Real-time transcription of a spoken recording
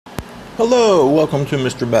Hello, welcome to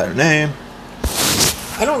Mr. Bad Name.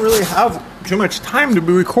 I don't really have too much time to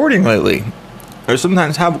be recording lately. I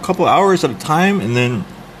sometimes have a couple hours at a time, and then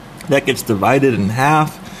that gets divided in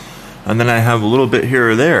half, and then I have a little bit here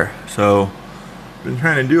or there. So, I've been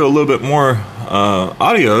trying to do a little bit more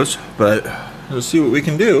audios, but let's see what we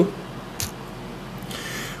can do.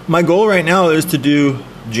 My goal right now is to do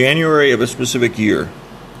January of a specific year.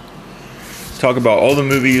 Talk about all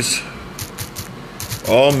movies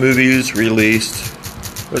released,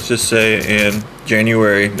 let's just say in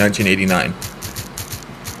January 1989.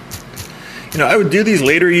 I would do these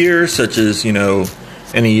later years, such as,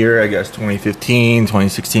 any year, I guess, 2015,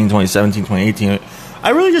 2016, 2017, 2018. I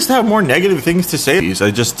really just have more negative things to say.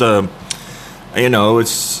 I just,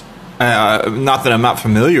 it's not that I'm not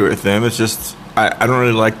familiar with them. It's just, I don't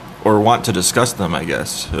really like or want to discuss them, I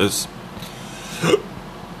guess.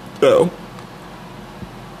 So,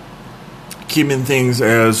 keeping things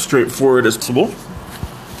as straightforward as possible,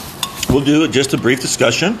 we'll do just a brief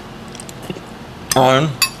discussion on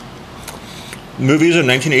movies of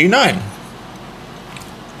 1989.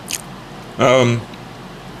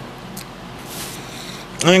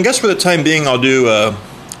 I guess for the time being, I'll do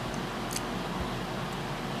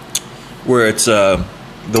where it's the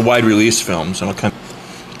wide release films and all kind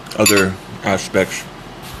of other aspects.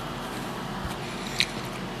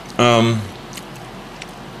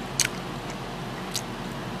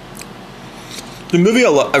 The movie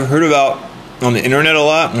I've heard about on the internet a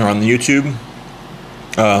lot, or on the YouTube,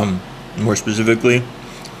 more specifically.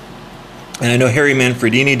 And I know Harry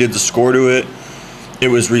Manfredini did the score to it. It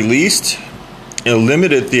was released, a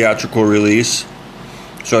limited theatrical release,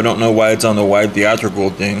 so I don't know why it's on the wide theatrical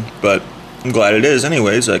thing, but I'm glad it is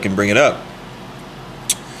anyways, so I can bring it up.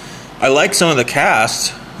 I like some of the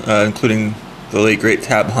cast, including the late great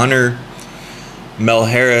Tab Hunter, Mel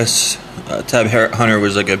Harris. Tab Hunter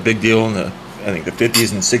was like a big deal in the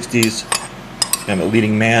 50s and 60s, and a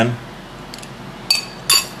leading man.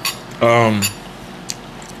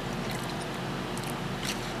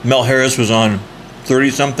 Mel Harris was on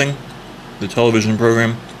 30-something, the television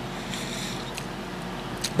program.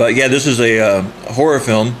 But yeah, this is a horror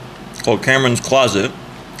film called Cameron's Closet.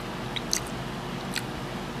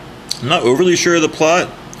 I'm not overly sure of the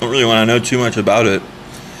plot. Don't really want to know too much about it.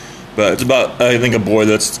 But it's about, I think, a boy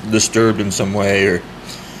that's disturbed in some way, or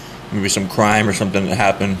maybe some crime or something that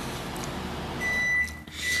happened.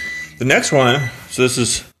 The next one, so this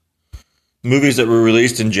is movies that were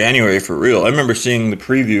released in January for real. I remember seeing the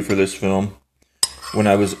preview for this film when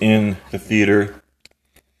I was in the theater.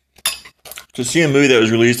 To see a movie that was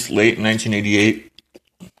released late in 1988,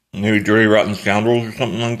 maybe Dirty Rotten Scoundrels or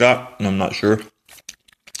something like that, and I'm not sure.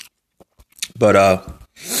 But,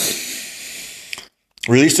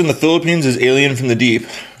 released in the Philippines is Alien from the Deep.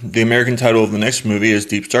 The American title of the next movie is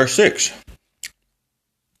Deep Star 6.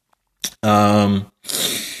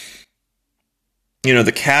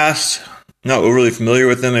 The cast, not overly familiar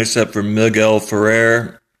with them except for Miguel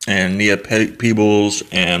Ferrer and Nia Peebles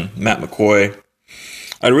and Matt McCoy.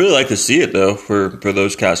 I'd really like to see it, though, for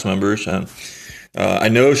those cast members. And I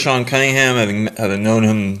know Sean Cunningham, having known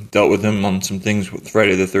him, dealt with him on some things with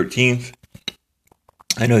Friday the 13th.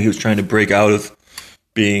 I know he was trying to break out of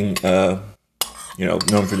being,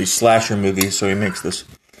 known for these slasher movies, so he makes this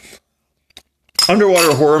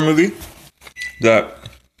underwater horror movie that,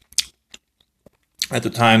 at the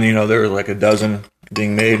time, there were like a dozen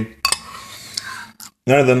being made.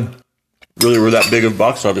 None of them really were that big of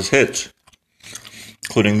box office hits,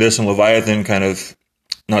 including this and Leviathan kind of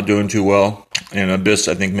not doing too well, and Abyss,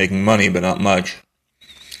 I think, making money, but not much.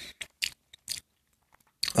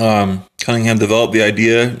 Cunningham developed the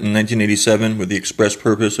idea in 1987 with the express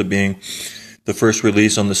purpose of being the first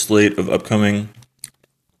release on the slate of upcoming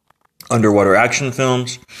underwater action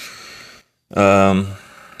films. Robert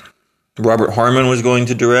Harmon was going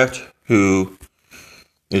to direct, who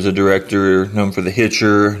is a director known for The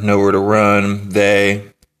Hitcher, Nowhere to Run,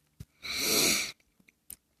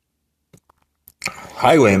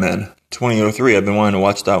 Highwaymen, 2003. I've been wanting to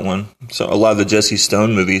watch that one. So a lot of the Jesse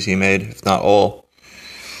Stone movies he made, if not all.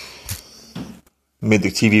 Made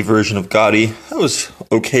the TV version of Gotti. That was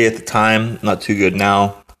okay at the time, not too good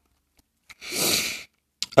now.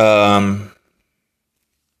 A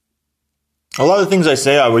lot of things I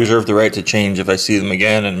say I reserve the right to change if I see them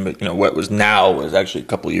again, and what was now was actually a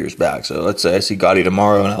couple of years back. So let's say I see Gotti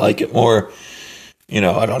tomorrow and I like it more. I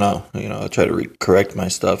don't know. I'll try to correct my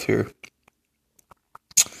stuff here.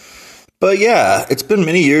 But yeah, it's been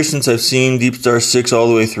many years since I've seen Deep Star 6 all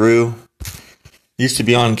the way through. Used to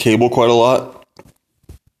be on cable quite a lot.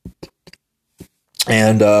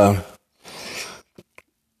 And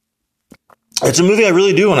It's a movie I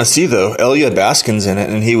really do want to see, though. Elia Baskin's in it,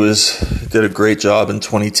 and he did a great job in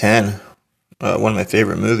 2010. One of my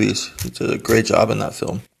favorite movies. He did a great job in that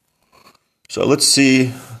film. So let's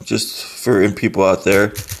see, just for people out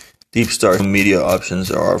there, Deep Star media options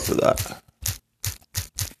there are for that.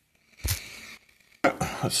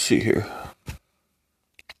 Let's see here.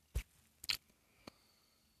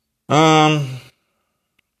 I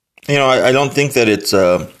don't think that it's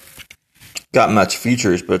got much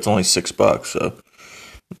features, but it's only $6, so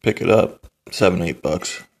pick it up.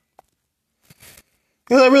 $7-8.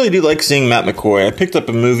 I really do like seeing Matt McCoy. I picked up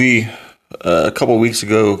a movie a couple weeks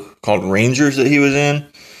ago called Rangers that he was in,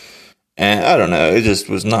 and I don't know, it just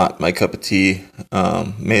was not my cup of tea.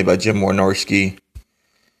 Made by Jim Wynorski.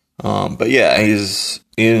 But yeah, he's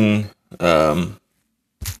in what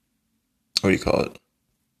do you call it?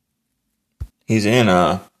 He's in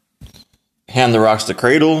Hand That Rocks the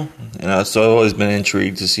Cradle, and so I've always been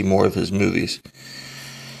intrigued to see more of his movies.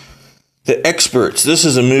 The Experts. This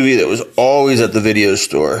is a movie that was always at the video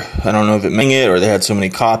store. I don't know if it made it or they had so many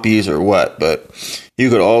copies or what, but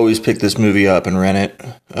you could always pick this movie up and rent it.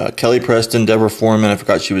 Kelly Preston, Deborah Foreman, I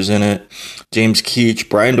forgot she was in it. James Keach,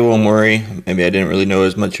 Brian Doyle Murray. Maybe I didn't really know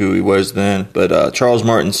as much who he was then, but Charles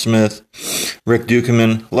Martin Smith, Rick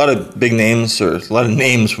Dukeman. A lot of big names, or a lot of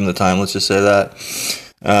names from the time, let's just say that.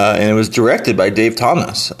 And it was directed by Dave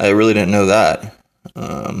Thomas. I really didn't know that.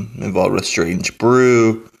 Involved with Strange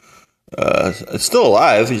Brew. It's still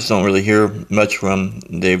alive. You just don't really hear much from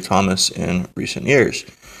Dave Thomas in recent years.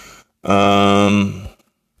 At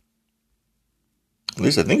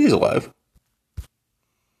least I think he's alive.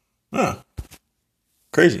 Huh.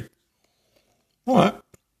 Crazy. All right.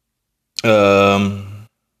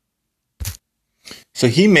 So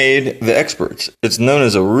he made The Experts. It's known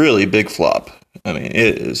as a really big flop. I mean,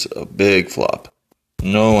 it is a big flop.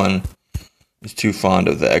 No one is too fond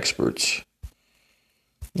of The Experts.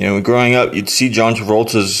 Growing up, you'd see John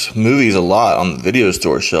Travolta's movies a lot on the video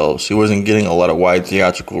store shelves. He wasn't getting a lot of wide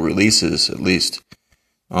theatrical releases, at least,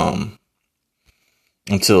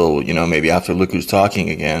 until, maybe after Look Who's Talking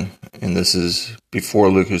again. And this is before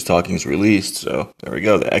Look Who's Talking is released, so there we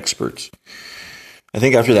go, The Experts. I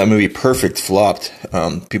think after that movie Perfect flopped,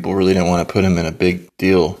 people really didn't want to put him in a big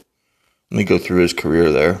deal. Let me go through his career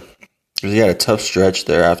there. Because he had a tough stretch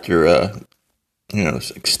there after...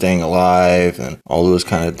 Staying Alive and all those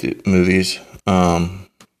kind of movies. Of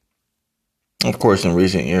course, in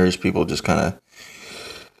recent years, people just kind of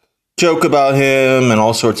joke about him and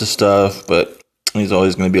all sorts of stuff, but he's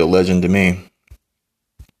always going to be a legend to me.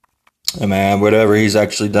 I mean, whatever he's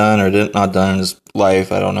actually done or not done in his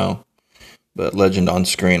life, I don't know. But legend on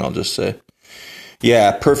screen, I'll just say.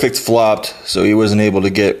 Yeah, Perfect flopped, so he wasn't able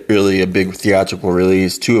to get really a big theatrical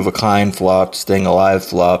release. Two of a Kind flopped. Staying Alive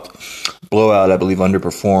flopped. Blowout, I believe,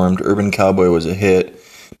 underperformed. Urban Cowboy was a hit.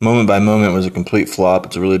 Moment by Moment was a complete flop.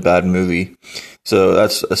 It's a really bad movie. So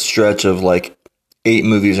that's a stretch of like 8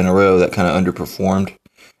 movies in a row that kind of underperformed.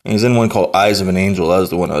 And he's in one called Eyes of an Angel. That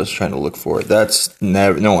was the one I was trying to look for.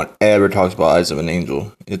 No one ever talks about Eyes of an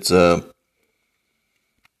Angel. It's I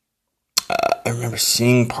remember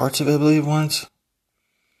seeing parts of it, I believe, once.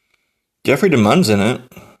 Jeffrey DeMunn's in it.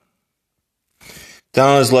 Down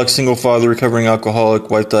on his luck, single father, recovering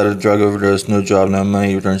alcoholic, wife died of drug overdose, no job, no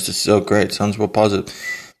money, returns to... Oh, great, sounds real positive.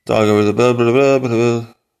 Dog over the... Blah, blah, blah, blah, blah.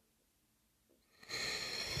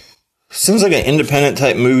 Seems like an independent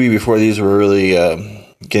type movie before these were really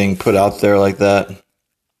getting put out there like that.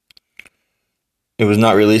 It was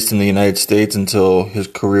not released in the United States until his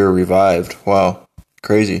career revived. Wow,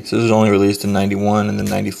 crazy. So this was only released in 91 and then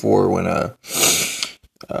 94 when...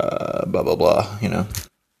 blah, blah, blah,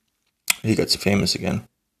 he got famous again.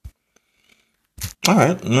 All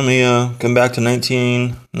right, let me come back to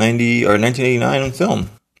 1990 or 1989 in film.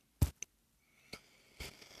 I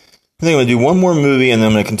think I'm going to do one more movie and then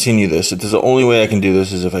I'm going to continue this. The only way I can do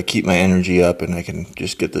this is if I keep my energy up and I can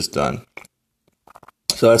just get this done.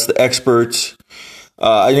 So that's The Experts.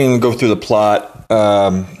 I didn't even go through the plot.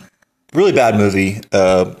 Really bad movie.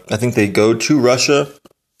 I think they go to Russia.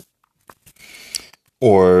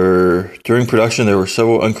 Or during production, there were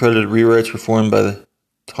several uncredited rewrites performed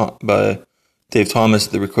by Dave Thomas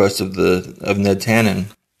at the request of Ned Tannen.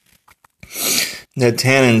 Ned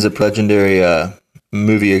Tannen's a legendary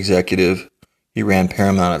movie executive. He ran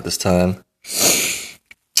Paramount at this time. He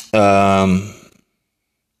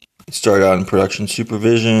started out in production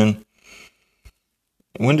supervision.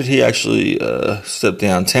 When did he actually step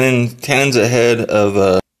down? Tannen's ahead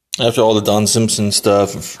of after all the Don Simpson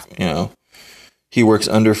stuff. He works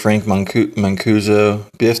under Frank Mancuso.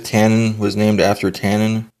 Biff Tannen was named after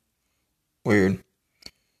Tannen. Weird.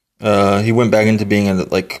 He went back into being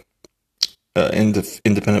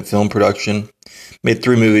independent film production. Made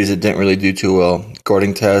 3 movies that didn't really do too well.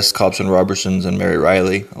 Guarding Test, Cops and Robertsons, and Mary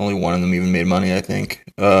Riley. Only one of them even made money, I think.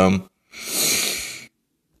 But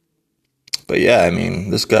yeah, I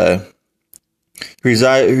mean, this guy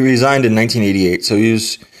resigned in 1988. So he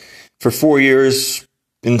was, for 4 years,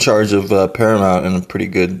 in charge of Paramount, and a pretty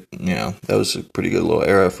good, that was a pretty good little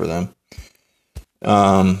era for them.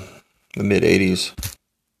 The mid-'80s.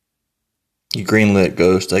 He greenlit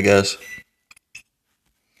Ghost, I guess.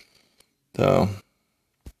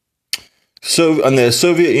 So on the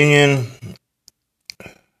Soviet Union,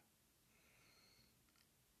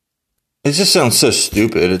 it just sounds so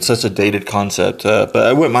stupid. It's such a dated concept, but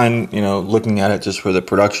I wouldn't mind, looking at it just for the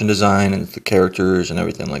production design and the characters and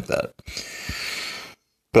everything like that.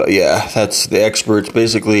 But yeah, that's the experts.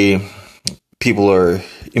 Basically, people are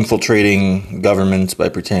infiltrating governments by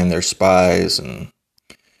pretending they're spies, and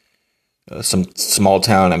some small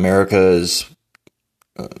town America is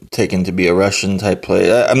taken to be a Russian type place.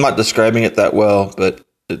 I'm not describing it that well, but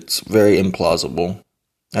it's very implausible.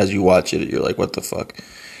 As you watch it, you're like, what the fuck?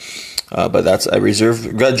 But I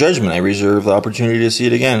reserve judgment. I reserve the opportunity to see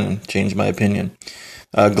it again and change my opinion.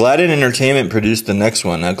 Gladden Entertainment produced the next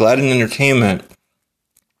one. Now, Gladden Entertainment,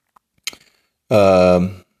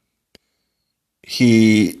 David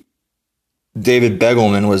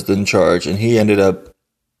Begelman was in charge, and he ended up,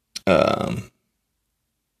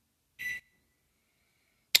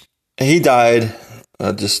 he died,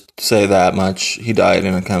 just say that much. He died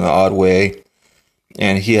in a kind of odd way,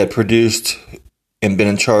 and he had produced and been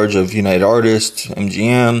in charge of United Artists,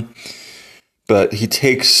 MGM, but he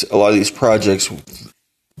takes a lot of these projects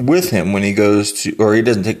with him when he goes to, or he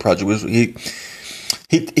doesn't take projects with him.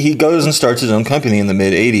 He goes and starts his own company in the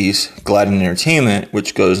mid-'80s, Gladden Entertainment,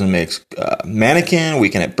 which goes and makes Mannequin,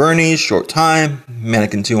 Weekend at Bernie's, Short Time,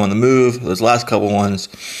 Mannequin 2 on the Move. Those last couple ones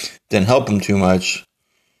didn't help him too much.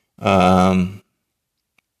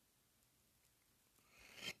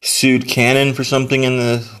 Sued Canon for something in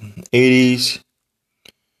the 80s.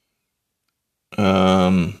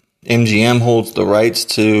 MGM holds the rights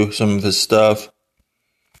to some of his stuff.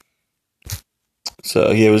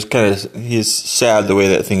 So he's sad the way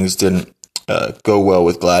that things didn't go well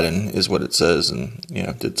with Gladden, is what it says, and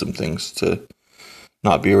did some things to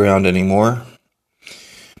not be around anymore.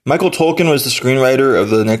 Michael Tolkien was the screenwriter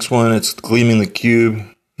of the next one. It's Gleaming the Cube.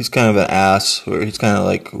 He's kind of an ass, or he's kind of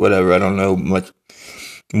like whatever. I don't know much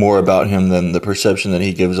more about him than the perception that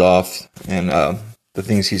he gives off, and the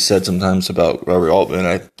things he said sometimes about Robert Altman.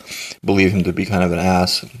 I believe him to be kind of an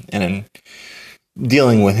ass, and in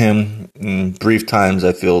dealing with him in brief times,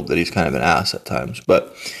 I feel that he's kind of an ass at times.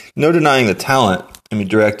 But no denying the talent. I mean,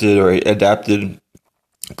 directed or adapted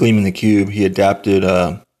Gleaming the Cube. He adapted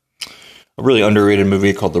a really underrated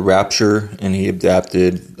movie called The Rapture, and he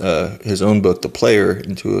adapted his own book, The Player,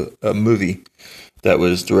 into a movie that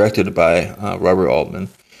was directed by Robert Altman.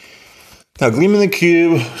 Now, Gleaming the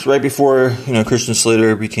Cube was right before Christian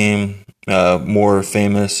Slater became more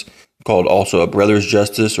famous, called also A Brother's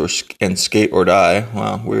Justice and Skate or Die.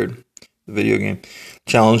 Wow, weird. The video game.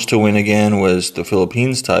 Challenge to Win Again was the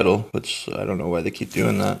Philippines title, which I don't know why they keep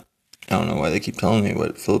doing that. I don't know why they keep telling me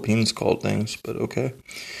what Philippines called things, but okay.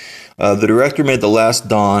 The director made The Last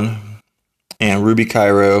Dawn and Ruby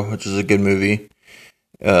Cairo, which is a good movie.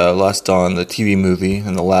 Last Dawn, the TV movie,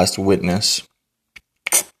 and The Last Witness.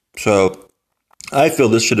 So I feel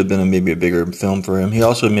this should have been maybe a bigger film for him. He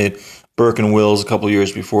also made Burke and Wills a couple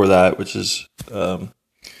years before that, which is a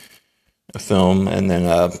film, and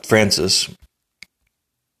then Francis.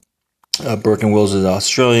 Burke and Wills is an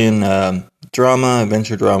Australian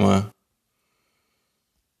adventure drama.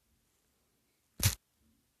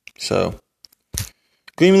 So,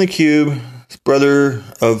 Gleaming the Cube, brother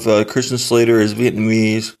of Christian Slater, is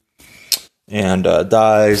Vietnamese and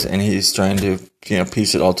dies, and he's trying to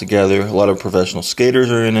piece it all together. A lot of professional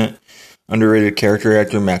skaters are in it. Underrated character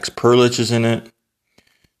actor Max Perlich is in it.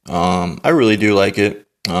 I really do like it.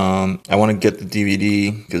 I want to get the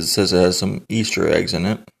DVD because it says it has some Easter eggs in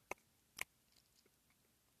it.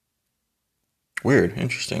 Weird,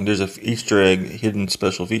 interesting. There's an Easter egg hidden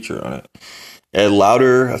special feature on it. Ed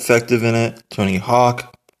Lauter, effective in it. Tony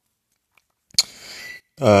Hawk.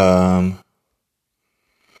 Filmed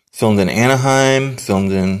in Anaheim,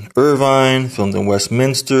 filmed in Irvine, filmed in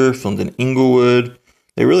Westminster, filmed in Inglewood.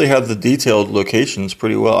 They really have the detailed locations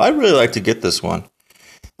pretty well. I'd really like to get this one.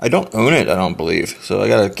 I don't own it, I don't believe. So I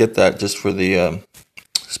got to get that just for the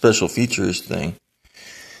special features thing.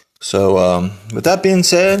 So with that being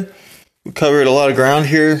said, we covered a lot of ground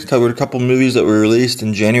here. Covered a couple movies that were released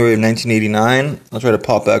in January of 1989. I'll try to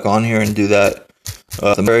pop back on here and do that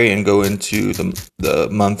and go into the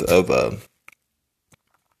month of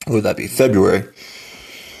would that be, February.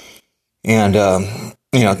 And, to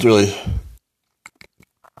really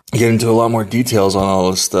get into a lot more details on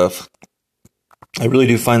all this stuff. I really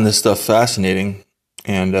do find this stuff fascinating,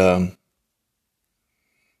 and I'm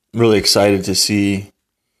really excited to see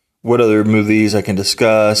what other movies I can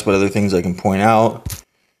discuss, what other things I can point out.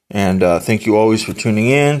 And thank you always for tuning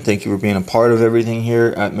in. Thank you for being a part of everything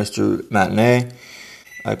here at Mr. Matinee.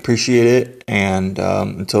 I appreciate it. And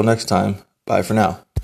until next time, bye for now.